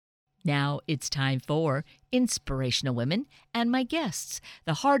Now it's time for Inspirational Women and my guests,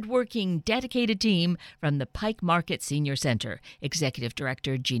 the hardworking, dedicated team from the Pike Market Senior Center, Executive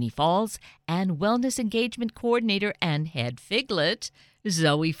Director Jeannie Falls, and Wellness Engagement Coordinator and Head Figlet,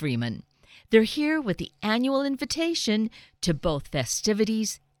 Zoe Freeman. They're here with the annual invitation to both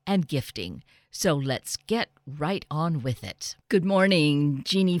festivities and gifting. So let's get right on with it. Good morning,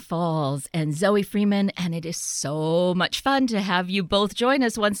 Jeannie Falls and Zoe Freeman, and it is so much fun to have you both join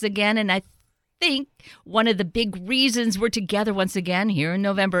us once again. And I think one of the big reasons we're together once again here in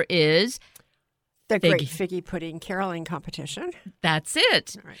November is the Great Figgy Pudding Caroling Competition. That's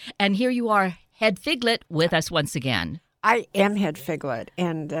it. Right. And here you are, Head Figlet, with us once again. I am Head Figlet,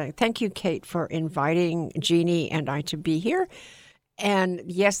 and thank you, Kate, for inviting Jeannie and I to be here. And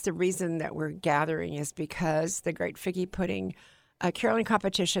yes, the reason that we're gathering is because the Great Figgy Pudding Caroling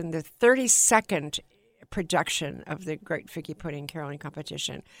Competition, the 32nd production of the Great Figgy Pudding Caroling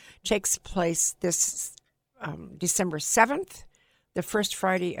Competition, takes place this December 7th, the first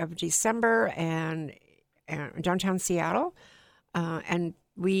Friday of December, and downtown Seattle. And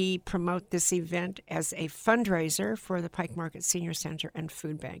we promote this event as a fundraiser for the Pike Market Senior Center and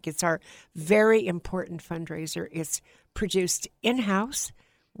Food Bank. It's our very important fundraiser. It's produced in-house.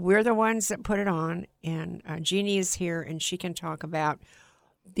 We're the ones that put it on, and Jeannie is here, and she can talk about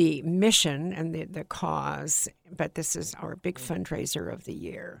the mission and the cause, but this is our big fundraiser of the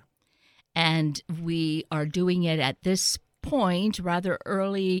year. And we are doing it at this point rather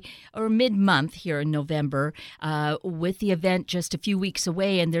early or mid-month here in November, with the event just a few weeks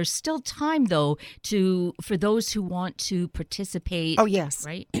away, and there's still time though for those who want to participate. Oh yes,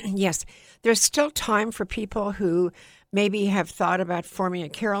 right. Yes, there's still time for people who maybe have thought about forming a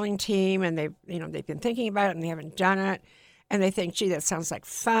caroling team, and they've been thinking about it and they haven't done it, and they think, gee, that sounds like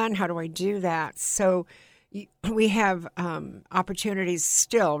fun. How do I do that? So we have opportunities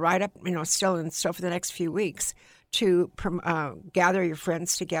still for the next few weeks to gather your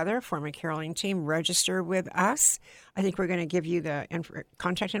friends together, form a caroling team, register with us. I think we're going to give you the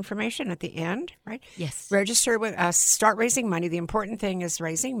contact information at the end, right? Yes. Register with us, start raising money. The important thing is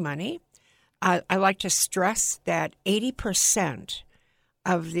raising money. I like to stress that 80%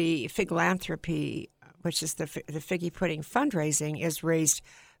 of the Figlanthropy, which is the Figgy Pudding fundraising, is raised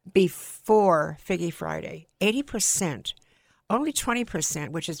before Figgy Friday. 80%. Only 20%,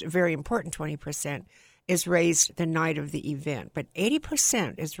 which is a very important 20%, is raised the night of the event, but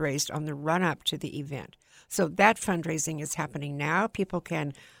 80% is raised on the run-up to the event. So that fundraising is happening now. People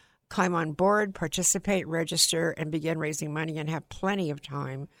can climb on board, participate, register, and begin raising money, and have plenty of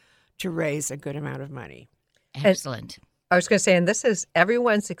time to raise a good amount of money. Excellent. I was going to say, and this is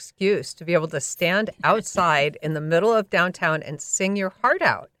everyone's excuse to be able to stand outside in the middle of downtown and sing your heart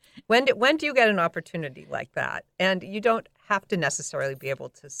out. When do you get an opportunity like that? And you don't have to necessarily be able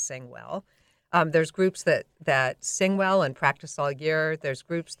to sing well. There's groups that sing well and practice all year. There's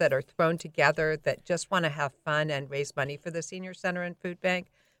groups that are thrown together that just want to have fun and raise money for the Senior Center and Food Bank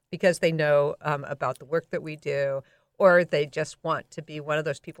because they know about the work that we do, or they just want to be one of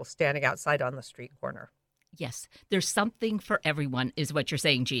those people standing outside on the street corner. Yes, there's something for everyone is what you're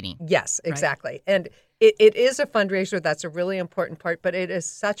saying, Jeannie. Yes, exactly. Right? And it is a fundraiser. That's a really important part, but it is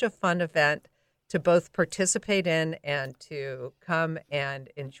such a fun event to both participate in and to come and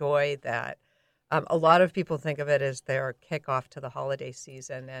enjoy that. A lot of people think of it as their kickoff to the holiday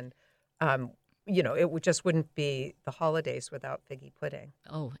season, and it just wouldn't be the holidays without Figgy Pudding.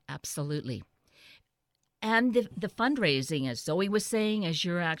 Oh, absolutely. And the fundraising, as Zoe was saying, as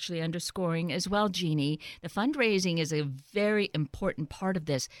you're actually underscoring as well, Jeannie, the fundraising is a very important part of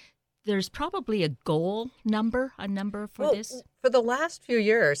this. There's probably a number for this? For the last few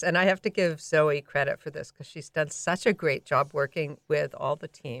years, and I have to give Zoe credit for this because she's done such a great job working with all the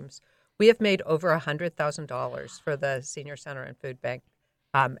teams. We have made over $100,000 for the Senior Center and Food Bank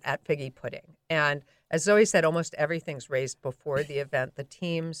at Figgy Pudding. And as Zoe said, almost everything's raised before the event. The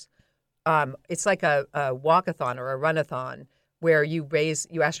teams, it's like a walkathon or a runathon where you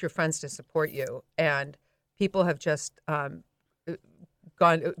ask your friends to support you. And people have just gone,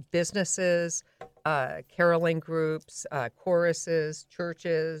 businesses, caroling groups, choruses,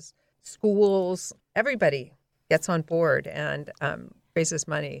 churches, schools, everybody gets on board and raises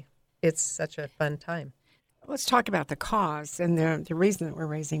money. It's such a fun time. Let's talk about the cause and the reason that we're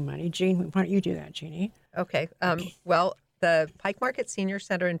raising money. Jean, why don't you do that, Jeannie? Okay. Well, the Pike Market Senior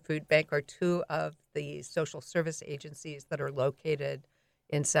Center and Food Bank are two of the social service agencies that are located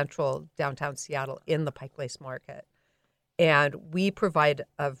in central downtown Seattle in the Pike Place Market. And we provide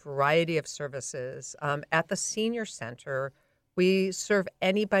a variety of services. At the Senior Center, we serve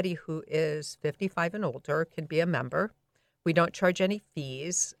anybody who is 55 and older, can be a member. We don't charge any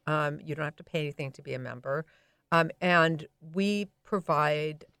fees. You don't have to pay anything to be a member. And we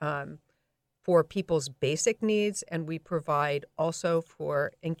provide for people's basic needs, and we provide also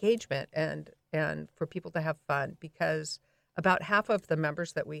for engagement and for people to have fun, because about half of the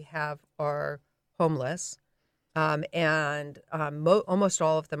members that we have are homeless. Almost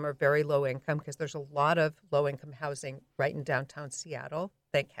all of them are very low income, because there's a lot of low income housing right in downtown Seattle.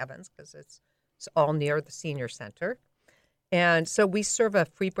 Thank heavens, because it's all near the senior center. And so we serve a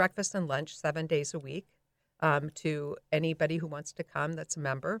free breakfast and lunch 7 days a week to anybody who wants to come that's a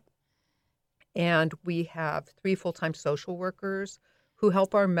member. And we have 3 full-time social workers who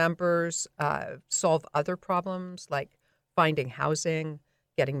help our members solve other problems like finding housing,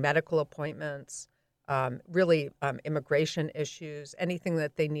 getting medical appointments, immigration issues, anything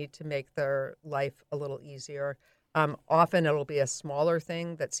that they need to make their life a little easier. Often it'll be a smaller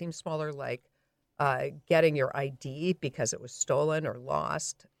thing that seems smaller, like getting your ID because it was stolen or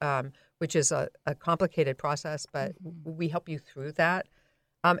lost, which is a complicated process, but we help you through that.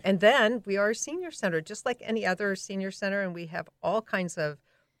 And then we are a senior center, just like any other senior center, and we have all kinds of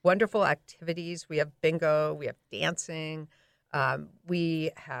wonderful activities. We have bingo, we have dancing,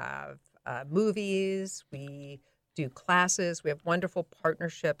 we have movies, we do classes. We have wonderful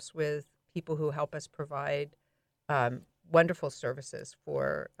partnerships with people who help us provide wonderful services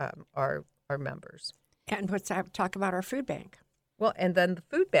for our members. And let's talk about our food bank. Well, and then the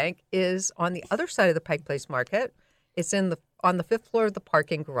food bank is on the other side of the Pike Place Market. It's on the 5th floor of the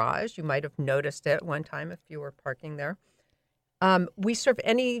parking garage. You might have noticed it one time if you were parking there. We serve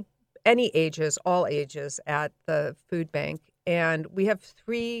any ages, all ages at the food bank, and we have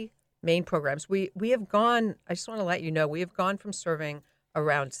 3 main programs. We have gone, I just want to let you know, we have gone from serving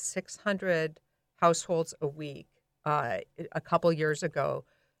around 600 households a week a couple years ago.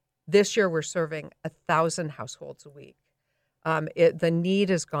 This year we're serving 1,000 households a week. The need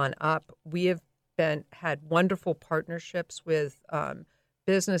has gone up. We have had wonderful partnerships with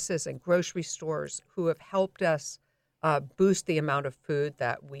businesses and grocery stores who have helped us boost the amount of food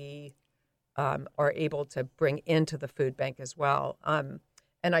that we are able to bring into the food bank as well.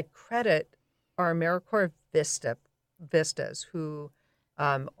 And I credit our AmeriCorps Vistas, who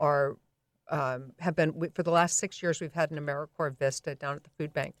have been, for the last 6 years, we've had an AmeriCorps Vista down at the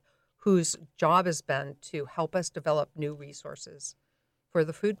food bank, whose job has been to help us develop new resources for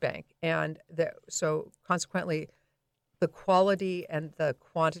the food bank. And so consequently, the quality and the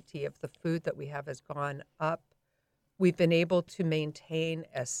quantity of the food that we have has gone up. We've been able to maintain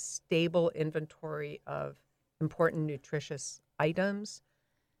a stable inventory of important nutritious items,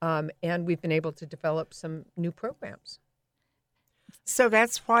 and we've been able to develop some new programs. So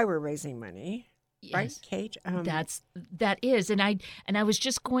that's why we're raising money. Yes. Right, Kate? That is, and I was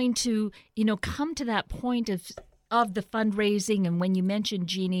just going to, come to that point of the fundraising, and when you mentioned,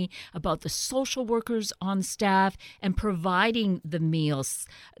 Jeannie, about the social workers on staff and providing the meals,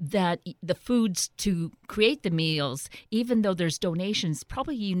 that the foods to create the meals, even though there's donations,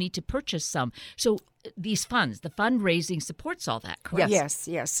 probably you need to purchase some. So these funds, the fundraising supports all that, correct? Yes.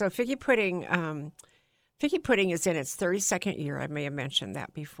 So Figgy Pudding is in its 32nd year. I may have mentioned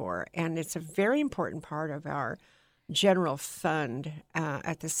that before. And it's a very important part of our general fund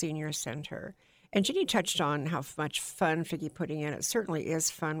at the Senior Center. And Ginny touched on how much fun Figgy Pudding is. It certainly is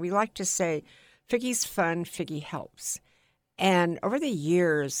fun. We like to say, Figgy's fun, Figgy helps. And over the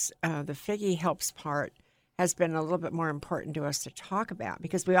years, the Figgy helps part has been a little bit more important to us to talk about,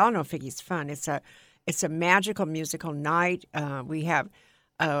 because we all know Figgy's fun. It's a magical musical night. We have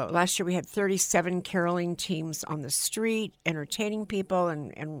last year we had 37 caroling teams on the street, entertaining people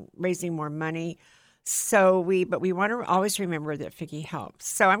and raising more money. But we want to always remember that Figgy helps.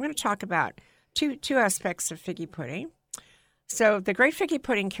 So I'm going to talk about two aspects of Figgy Pudding. So the Great Figgy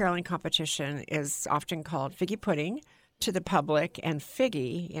Pudding Caroling Competition is often called Figgy Pudding to the public, and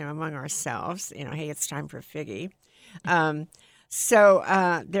Figgy, among ourselves, hey, it's time for Figgy. How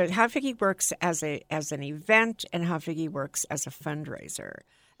Figgy works as an event and how Figgy works as a fundraiser.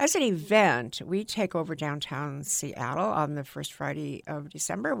 As an event, we take over downtown Seattle on the first Friday of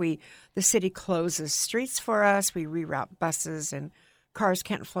December. The city closes streets for us. We reroute buses and cars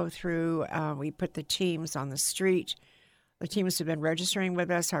can't flow through. We put the teams on the street. The teams who've been registering with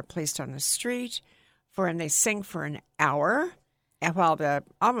us are placed on the street and they sing for an hour, while the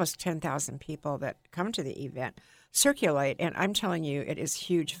almost 10,000 people that come to the event circulate. And I'm telling you, it is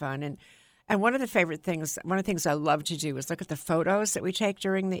huge fun. And one of the things I love to do is look at the photos that we take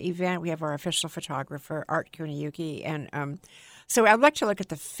during the event. We have our official photographer, Art Kuniyuki, and so I'd like to look at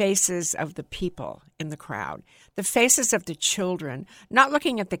the faces of the people in the crowd, the faces of the children, not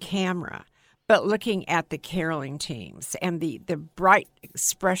looking at the camera, but looking at the caroling teams and the bright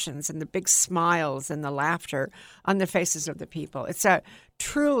expressions and the big smiles and the laughter on the faces of the people. It's a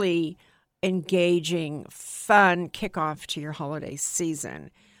truly engaging, fun kickoff to your holiday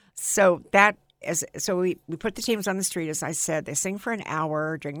season. So we put the teams on the street, as I said. They sing for an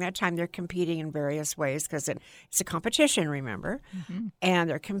hour. During that time, they're competing in various ways because it's a competition, remember? Mm-hmm. And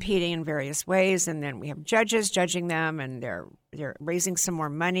they're competing in various ways. And then we have judges judging them, and they're raising some more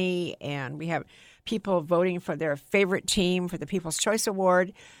money. And we have people voting for their favorite team for the People's Choice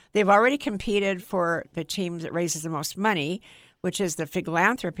Award. They've already competed for the team that raises the most money, which is the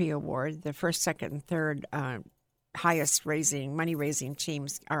Philanthropy Award. The first, second, and third highest money raising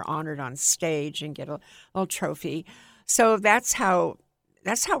teams are honored on stage and get a little trophy. So that's how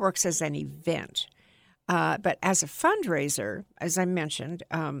it works as an event. But as a fundraiser, as I mentioned,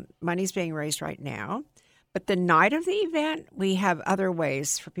 money's being raised right now. But the night of the event, we have other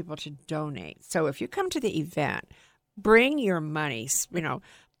ways for people to donate. So if you come to the event, bring your money.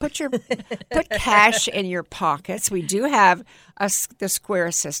 Put cash in your pockets. We do have the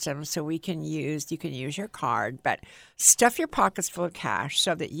square system, so you can use your card, but stuff your pockets full of cash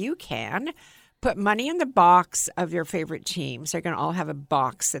so that you can put money in the box of your favorite teams. They're going to all have a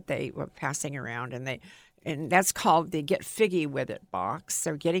box that they were passing around, and that's called the Get Figgy With It box.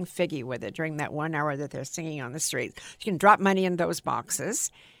 So getting figgy with it during that 1 hour that they're singing on the street. You can drop money in those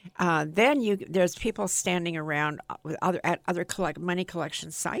boxes. Then there's people standing around at other money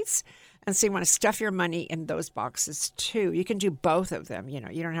collection sites, and so you want to stuff your money in those boxes too. You can do both of them. You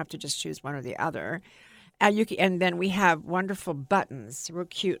don't have to just choose one or the other. And then we have wonderful buttons, real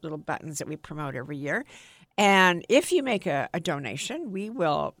cute little buttons that we promote every year. And if you make a donation, we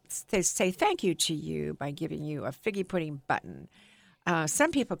will say thank you to you by giving you a figgy pudding button.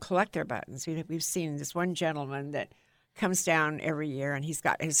 Some people collect their buttons. We've seen this one gentleman that comes down every year, and he's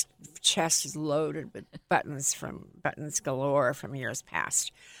got his chest is loaded with buttons galore from years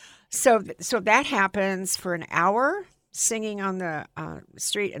past. So that happens for an hour, singing on the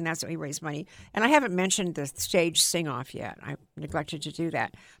street, and that's what we raise money. And I haven't mentioned the stage sing-off yet. I neglected to do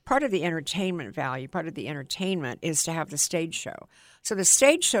that. Part of the entertainment is to have the stage show. So the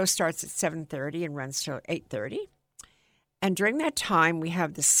stage show starts at 7:30 and runs till 8:30. And during that time, we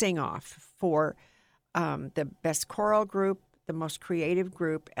have the sing-off for the best choral group, the most creative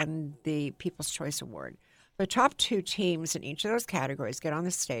group, and the People's Choice Award. The top two teams in each of those categories get on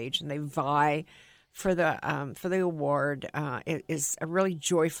the stage, and they vie for the award. It is a really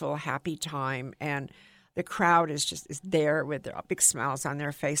joyful, happy time, and the crowd is there with their big smiles on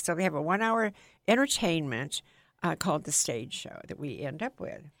their face. So we have a 1 hour entertainment called the stage show that we end up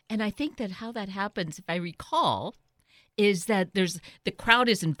with. And I think that how that happens, if I recall, is that the crowd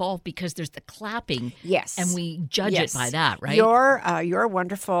is involved because there's the clapping. Yes. And we judge it by that, right? Your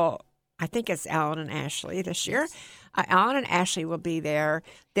wonderful, I think it's Alan and Ashley this year. Yes. Alan and Ashley will be there.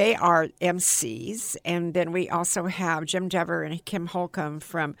 They are MCs. And then we also have Jim Dever and Kim Holcomb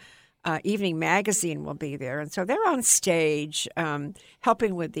from Evening Magazine will be there. And so they're on stage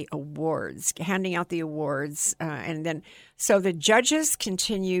helping with the awards, handing out the awards. And then so the judges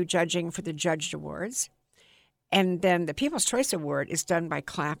continue judging for the Judged Awards. And then the People's Choice Award is done by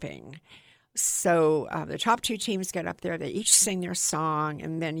clapping. So the top two teams get up there. They each sing their song.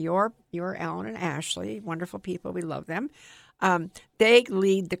 And then your Alan and Ashley, wonderful people. We love them. They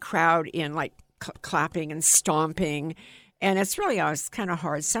lead the crowd in like clapping and stomping. And it's really always kind of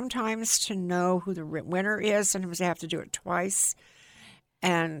hard sometimes to know who the winner is. Sometimes they have to do it twice.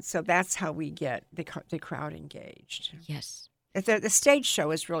 And so that's how we get the crowd engaged. Yes. The stage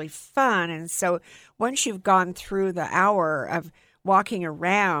show is really fun. And so once you've gone through the hour of walking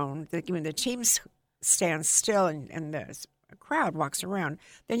around, when the teams stand still and the crowd walks around,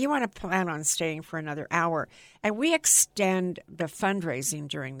 then you want to plan on staying for another hour. And we extend the fundraising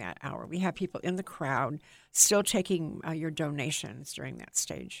during that hour. We have people in the crowd still taking your donations during that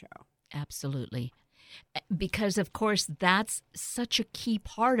stage show. Absolutely. Because, of course, that's such a key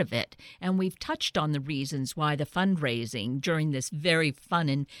part of it. And we've touched on the reasons why the fundraising during this very fun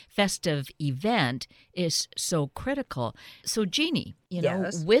and festive event is so critical. So, Jeannie,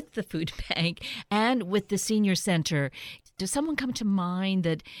 Yes. with the food bank and with the senior center, does someone come to mind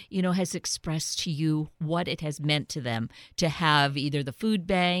that, has expressed to you what it has meant to them to have either the food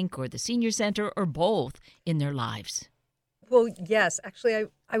bank or the senior center or both in their lives? Well, yes. Actually,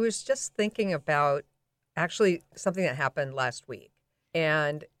 I was just thinking about something that happened last week.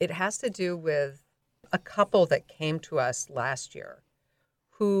 And it has to do with a couple that came to us last year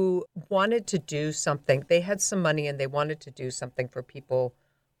who wanted to do something. They had some money and they wanted to do something for people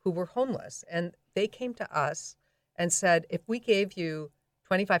who were homeless. And they came to us and said, if we gave you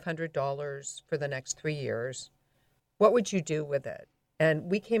 $2,500 for the next 3 years. What would you do with it? And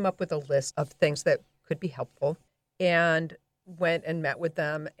we came up with a list of things that could be helpful and went and met with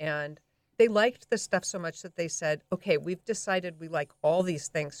them. And they liked the stuff so much that they said, okay, we've decided we like all these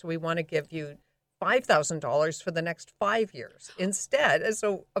things, so we want to give you $5,000 for the next 5 years instead. And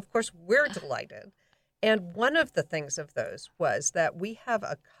so, of course, we're delighted. And one of the things of those was that we have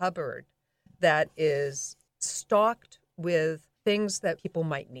a cupboard that is stocked with things that people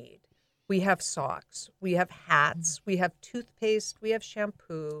might need. We have socks, we have hats, we have toothpaste, we have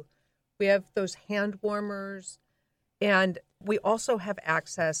shampoo, we have those hand warmers, and we also have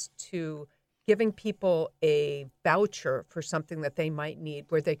access to giving people a voucher for something that they might need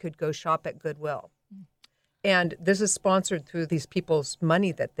where they could go shop at Goodwill. And this is sponsored through these people's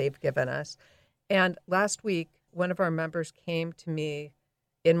money that they've given us. And last week, one of our members came to me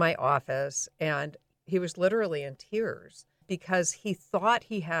in my office, and he was literally in tears because he thought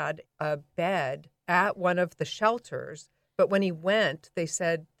he had a bed at one of the shelters. But when he went, they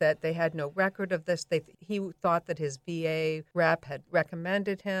said that they had no record of this. He thought that his VA rep had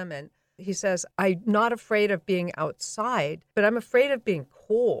recommended him. And he says, I'm not afraid of being outside, but I'm afraid of being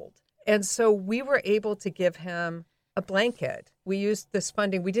cold. And so we were able to give him a blanket. We used this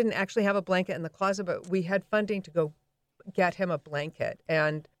funding. We didn't actually have a blanket in the closet, but we had funding to go get him a blanket.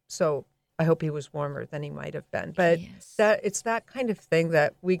 And so I hope he was warmer than he might have been. But Yes. it's that kind of thing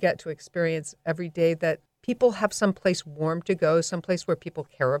that we get to experience every day, that people have some place warm to go, some place where people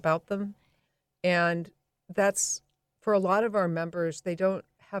care about them. And that's, for a lot of our members, they don't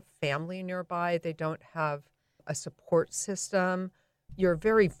have family nearby. They don't have a support system. You're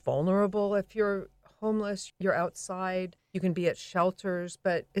very vulnerable if you're homeless. You're outside. You can be at shelters,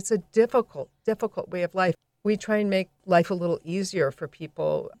 but it's a difficult way of life. We try and make life a little easier for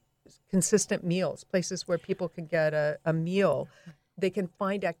people. Consistent meals, places where people can get a meal. They can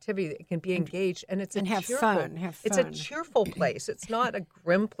find activity, they can be engaged, and have fun. It's a cheerful place. It's not a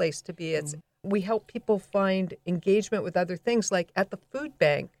grim place to be. We help people find engagement with other things. Like at the food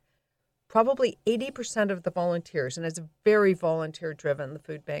bank, probably 80% of the volunteers, and it's very volunteer-driven, the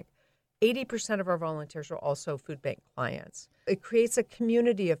food bank, 80% of our volunteers are also food bank clients. It creates a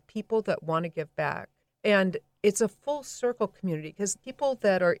community of people that want to give back. And it's a full circle community, because people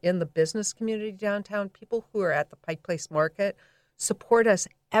that are in the business community downtown, people who are at the Pike Place Market, support us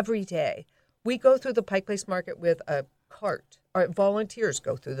every day. We go through the Pike Place Market with a cart. Our volunteers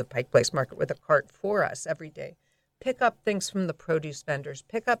go through the Pike Place Market with a cart for us every day. Pick up things from the produce vendors,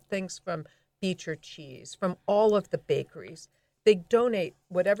 pick up things from Beecher Cheese, from all of the bakeries. They donate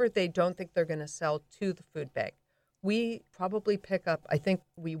whatever they don't think they're going to sell to the food bank. We probably pick up, I think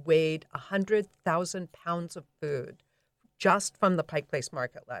we weighed 100,000 pounds of food just from the Pike Place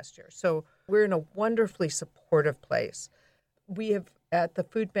Market last year. So we're in a wonderfully supportive place. We have, at the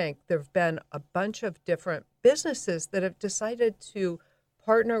food bank, there have been a bunch of different businesses that have decided to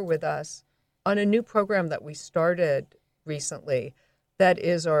partner with us on a new program that we started recently, that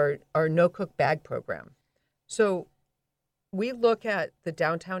is our no-cook bag program. So we look at the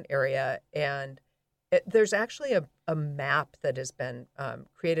downtown area, and there's actually a map that has been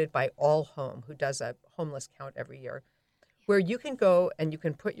created by All Home, who does a homeless count every year, where you can go and you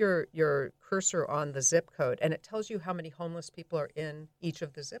can put your cursor on the zip code, and it tells you how many homeless people are in each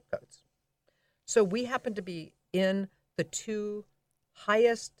of the zip codes. So we happen to be in the two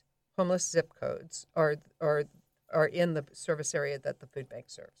highest homeless zip codes, are in the service area that the food bank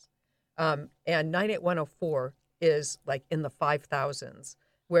serves. And 98104 is like in the 5,000s,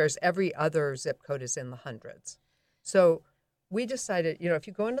 whereas every other zip code is in the hundreds. So we decided, if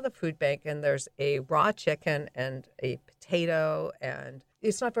you go into the food bank and there's a raw chicken and a potato, and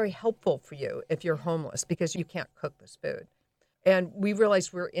it's not very helpful for you if you're homeless because you can't cook this food. And we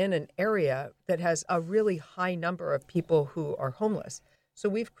realized we're in an area that has a really high number of people who are homeless. So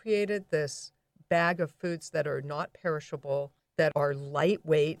we've created this bag of foods that are not perishable, that are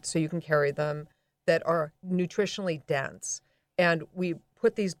lightweight so you can carry them, that are nutritionally dense. And we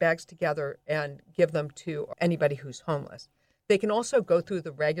put these bags together and give them to anybody who's homeless. They can also go through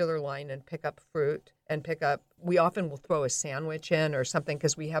the regular line and pick up fruit and we often will throw a sandwich in or something,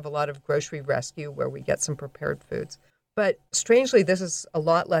 because we have a lot of grocery rescue where we get some prepared foods. But strangely, this is a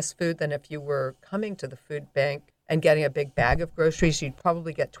lot less food than if you were coming to the food bank and getting a big bag of groceries. You'd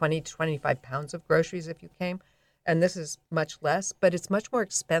probably get 20 to 25 pounds of groceries if you came. And this is much less, but it's much more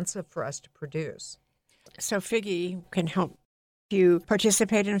expensive for us to produce. So Figgy can help. If you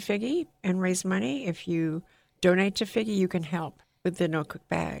participate in Figgy and raise money, if you donate to Figgy, you can help with the no-cook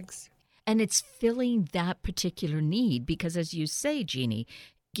bags. And it's filling that particular need because, as you say, Jeannie,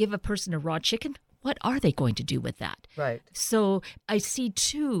 give a person a raw chicken, what are they going to do with that? Right. So I see,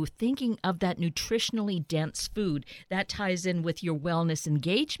 too, thinking of that nutritionally dense food, that ties in with your wellness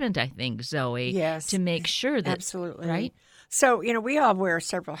engagement, I think, Zoe. Yes. To make sure that, absolutely. right? So, we all wear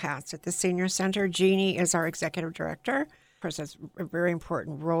several hats at the Senior Center. Jeannie is our executive director. Of course, that's a very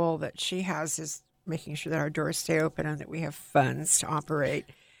important role that she has, is making sure that our doors stay open and that we have funds to operate.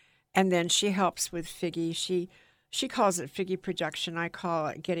 And then she helps with Figgy. She calls it Figgy production. I call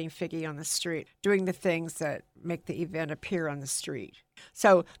it getting Figgy on the street, doing the things that make the event appear on the street.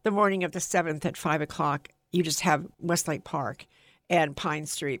 So the morning of the 7th at 5 o'clock, you just have Westlake Park and Pine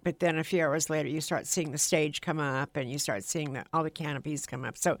Street. But then a few hours later, you start seeing the stage come up and you start seeing all the canopies come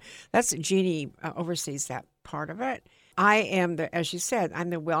up. So that's Jeannie oversees that part of it. I am, as you said, I'm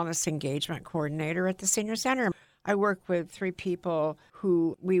the wellness engagement coordinator at the Senior Center. I work with 3 people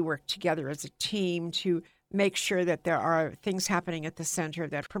who we work together as a team to make sure that there are things happening at the center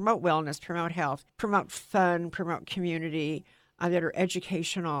that promote wellness, promote health, promote fun, promote community, that are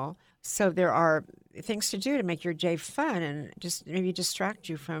educational. So there are things to do to make your day fun and just maybe distract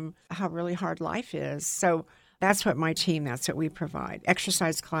you from how really hard life is. So that's what we provide.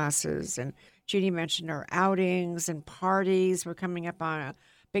 Exercise classes. And Judy mentioned our outings and parties. We're coming up on a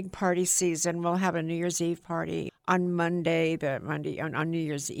big party season. We'll have a New Year's Eve party on Monday on New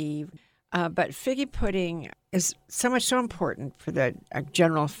Year's Eve. But Figgy pudding is so important for the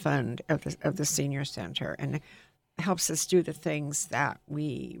general fund of the Senior Center, and helps us do the things that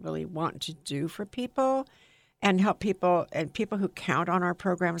we really want to do for people, and help people who count on our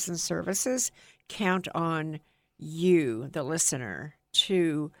programs and services count on you, the listener,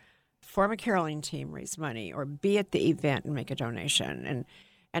 to form a caroling team, raise money, or be at the event and make a donation,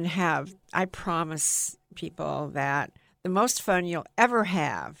 and have. I promise people that the most fun you'll ever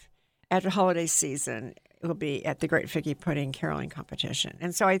have at the holiday season will be at the Great Figgy Pudding Caroling Competition.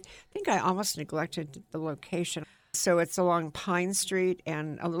 And so I think I almost neglected the location. So it's along Pine Street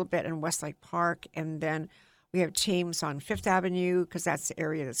and a little bit in Westlake Park. And then we have teams on 5th Avenue because that's the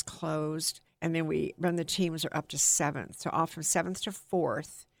area that's closed. And then we run the teams are up to 7th. So off from 7th to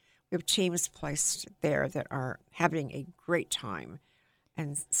 4th, we have teams placed there that are having a great time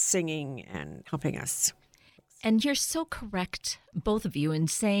and singing and helping us. And you're so correct, both of you, in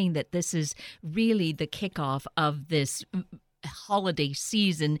saying that this is really the kickoff of this holiday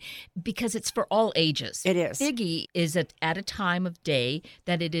season because it's for all ages. It is. Figgy is at a time of day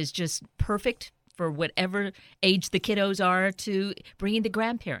that it is just perfect for whatever age the kiddos are, to bringing the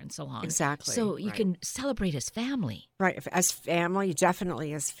grandparents along. Exactly. So you can celebrate as family. Right. As family,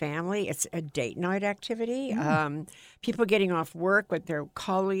 definitely as family. It's a date night activity. People getting off work with their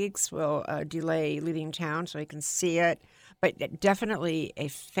colleagues will delay leaving town so they can see it. But definitely a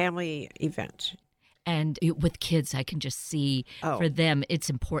family event. And with kids, I can just see for them, it's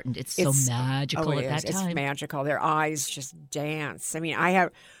important. It's so magical at that time. It's magical. Their eyes just dance. I mean, I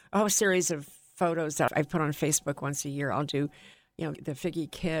have a whole series of photos that I put on Facebook once a year. I'll do, the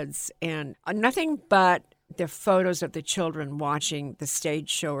Figgy kids, and nothing but the photos of the children watching the stage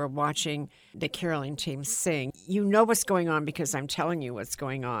show or watching the caroling team sing. You know what's going on because I'm telling you what's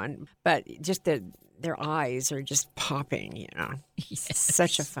going on, but just their eyes are just popping, Yes. It's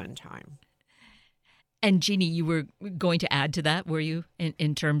such a fun time. And Jeannie, you were going to add to that, were you,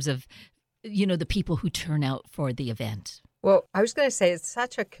 in terms of, the people who turn out for the event? Well, I was going to say it's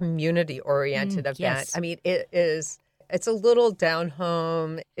such a community-oriented event. Yes. I mean, it's a little down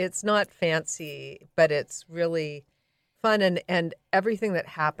home. It's not fancy, but it's really fun. And everything that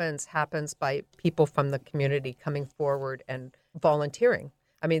happens by people from the community coming forward and volunteering.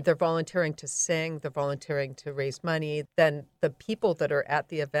 I mean, they're volunteering to sing. They're volunteering to raise money. Then the people that are at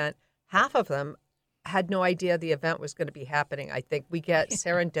the event, half of them had no idea the event was going to be happening. I think we get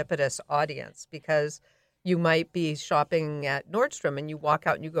serendipitous audience because you might be shopping at Nordstrom and you walk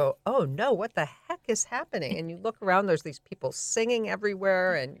out and you go, oh no, what the heck is happening? And you look around, there's these people singing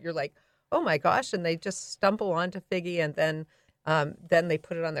everywhere and you're like, oh my gosh. And they just stumble onto Figgy and then they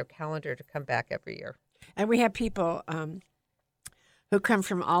put it on their calendar to come back every year. And we have people who come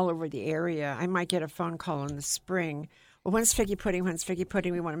from all over the area. I might get a phone call in the spring. Well, when's Figgy Pudding?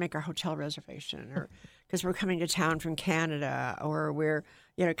 We want to make our hotel reservation, or because we're coming to town from Canada, or we're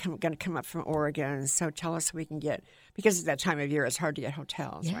going to come up from Oregon. So tell us so we can get, because at that time of year it's hard to get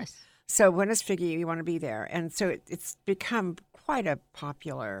hotels. Yes. Right? So when is Figgy? We want to be there, and so it's become quite a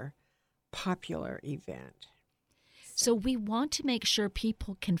popular event. So we want to make sure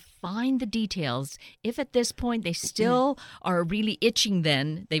people can find the details. If at this point they still are really itching,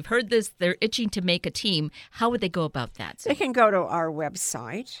 then they've heard this, they're itching to make a team, how would they go about that? They can go to our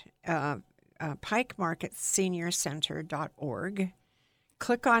website, pikemarketseniorcenter.org,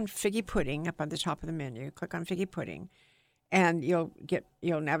 click on Figgy Pudding up on the top of the menu. Click on Figgy Pudding, and you'll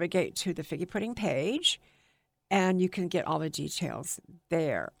navigate to the Figgy Pudding page, and you can get all the details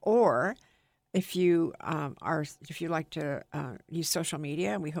there. Or if you like to use social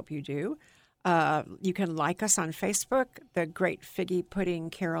media, and we hope you do, you can like us on Facebook, the Great Figgy Pudding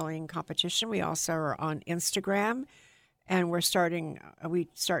Caroling Competition. We also are on Instagram, and we start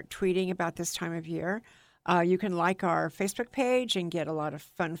tweeting about this time of year. You can like our Facebook page and get a lot of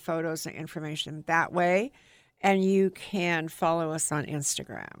fun photos and information that way. And you can follow us on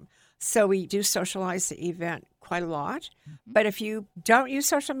Instagram. So we do socialize the event quite a lot. Mm-hmm. But if you don't use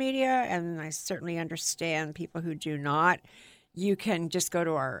social media, and I certainly understand people who do not, you can just go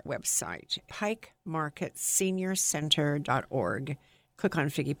to our website, pikemarketseniorcenter.org. Click on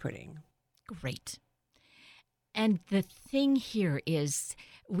Figgy Pudding. Great. And the thing here is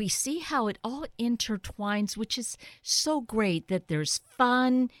we see how it all intertwines, which is so great that there's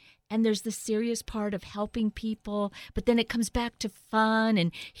fun and there's the serious part of helping people, but then it comes back to fun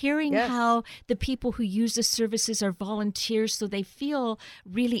and hearing how the people who use the services are volunteers, so they feel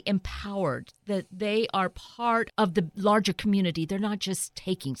really empowered, that they are part of the larger community. They're not just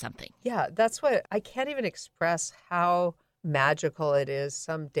taking something. Yeah, that's what I can't even express how magical it is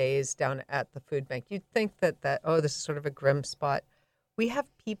some days down at the food bank. You'd think that this is sort of a grim spot. We have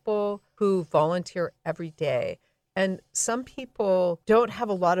people who volunteer every day. And some people don't have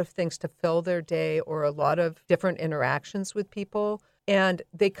a lot of things to fill their day or a lot of different interactions with people. And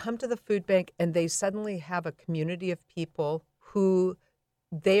they come to the food bank and they suddenly have a community of people who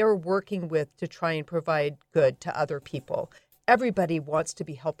they are working with to try and provide good to other people. Everybody wants to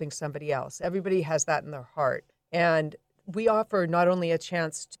be helping somebody else. Everybody has that in their heart. And we offer not only a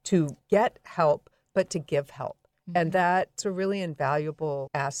chance to get help, but to give help. Mm-hmm. And that's a really invaluable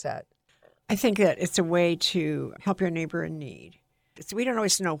asset. I think that it's a way to help your neighbor in need. So we don't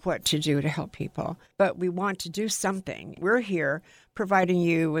always know what to do to help people, but we want to do something. We're here providing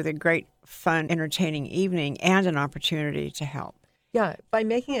you with a great, fun, entertaining evening and an opportunity to help. Yeah, by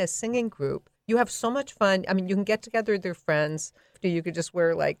making it a singing group, you have so much fun. I mean, you can get together with your friends. You could just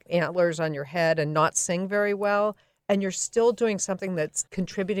wear like antlers on your head and not sing very well, and you're still doing something that's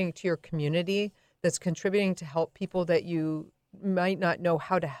contributing to your community, that's contributing to help people that you might not know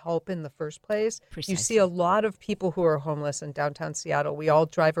how to help in the first place. Precisely. You see a lot of people who are homeless in downtown Seattle. We all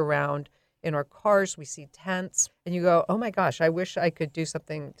drive around in our cars. We see tents, and you go, oh my gosh, I wish I could do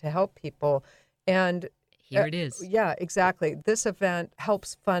something to help people. And here it is. Yeah, exactly. This event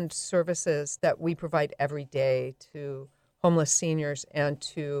helps fund services that we provide every day to homeless seniors and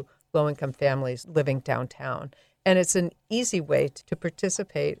to low-income families living downtown. And it's an easy way to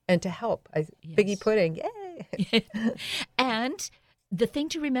participate and to help. Figgy Pudding, yay! And the thing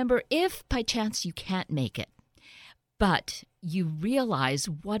to remember, if by chance you can't make it, but you realize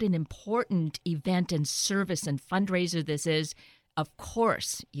what an important event and service and fundraiser this is, of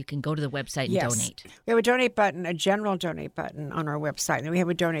course, you can go to the website and donate. We have a donate button, a general donate button on our website, and we have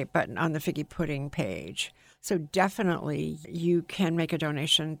a donate button on the Figgy Pudding page. So definitely you can make a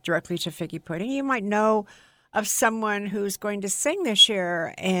donation directly to Figgy Pudding. You might know of someone who's going to sing this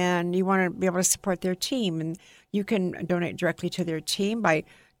year and you want to be able to support their team, and you can donate directly to their team by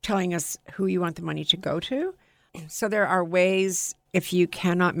telling us who you want the money to go to. So there are ways, if you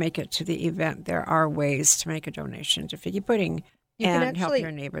cannot make it to the event, there are ways to make a donation to Figgy Pudding and help your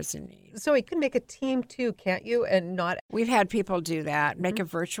neighbors in need. So you can make a team too, can't you? And not. We've had people do that, make a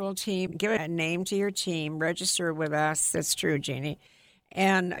virtual team, give a name to your team, register with us. That's true, Jeannie.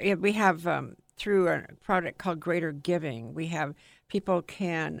 And we have through a product called Greater Giving, we have people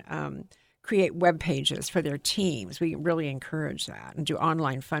can create web pages for their teams. We really encourage that and do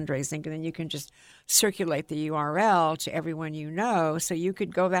online fundraising. And then you can just circulate the URL to everyone you know. So you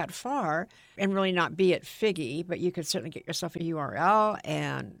could go that far and really not be at Figgy, but you could certainly get yourself a URL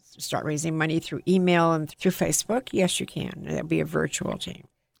and start raising money through email and through Facebook. Yes, you can. It'll be a virtual team.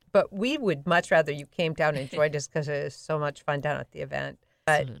 But we would much rather you came down and joined us because it is so much fun down at the event.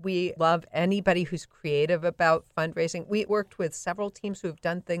 But we love anybody who's creative about fundraising. We worked with several teams who have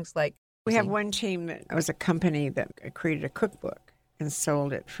done things like... We have one team that was a company that created a cookbook and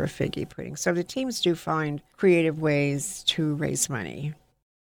sold it for Figgy Pudding. So the teams do find creative ways to raise money.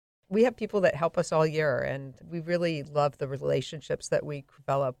 We have people that help us all year, and we really love the relationships that we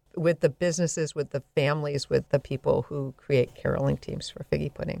develop with the businesses, with the families, with the people who create caroling teams for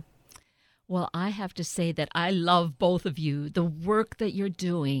Figgy Pudding. Well, I have to say that I love both of you. The work that you're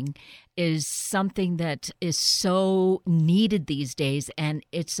doing is something that is so needed these days, and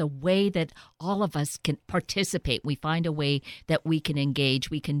it's a way that all of us can participate. We find a way that we can engage.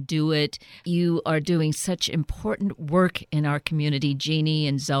 We can do it. You are doing such important work in our community, Jeannie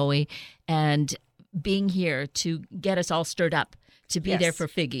and Zoe, and being here to get us all stirred up to be there for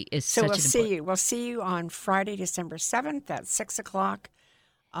Figgy is so such we'll an see important. you. We'll see you on Friday, December 7th at 6 o'clock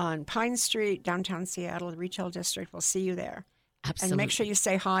on Pine Street, downtown Seattle, the retail district. We'll see you there. Absolutely. And make sure you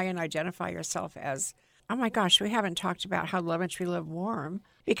say hi and identify yourself as, oh my gosh, we haven't talked about how much we love Warm,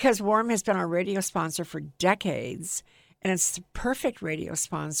 because Warm has been our radio sponsor for decades, and it's the perfect radio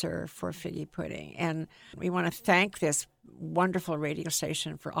sponsor for Figgy Pudding. And we want to thank this wonderful radio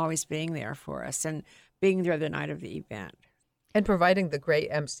station for always being there for us and being there the night of the event. And providing the great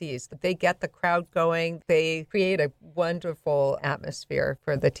MCs. They get the crowd going. They create a wonderful atmosphere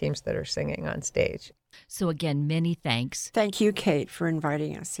for the teams that are singing on stage. So again, many thanks. Thank you, Kate, for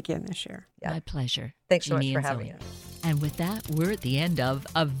inviting us again this year. Yeah. My pleasure. Thanks so much Jeannie for and having Zoe. us. And with that, we're at the end of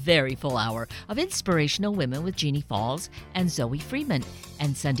a very full hour of Inspirational Women with Jeannie Falls and Zoe Freeman,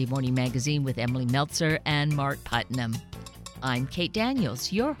 and Sunday Morning Magazine with Emily Meltzer and Mark Putnam. I'm Kate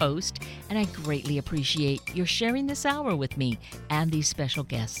Daniels, your host, and I greatly appreciate your sharing this hour with me and these special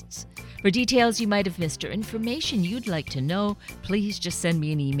guests. For details you might have missed or information you'd like to know, please just send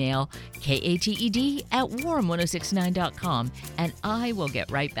me an email, kated@warm1069.com, and I will get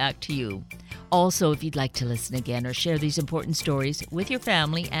right back to you. Also, if you'd like to listen again or share these important stories with your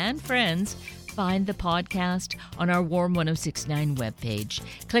family and friends, find the podcast on our Warm 1069 webpage.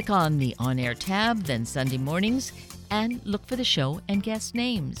 Click on the On Air tab, then Sunday Mornings, and look for the show and guest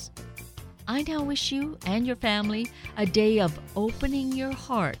names. I now wish you and your family a day of opening your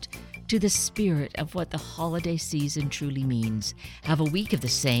heart to the spirit of what the holiday season truly means. Have a week of the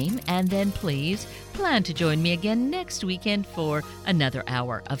same, and then please plan to join me again next weekend for another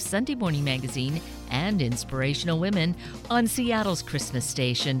hour of Sunday Morning Magazine and Inspirational Women on Seattle's Christmas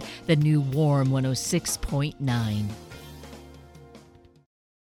station, the new Warm 106.9.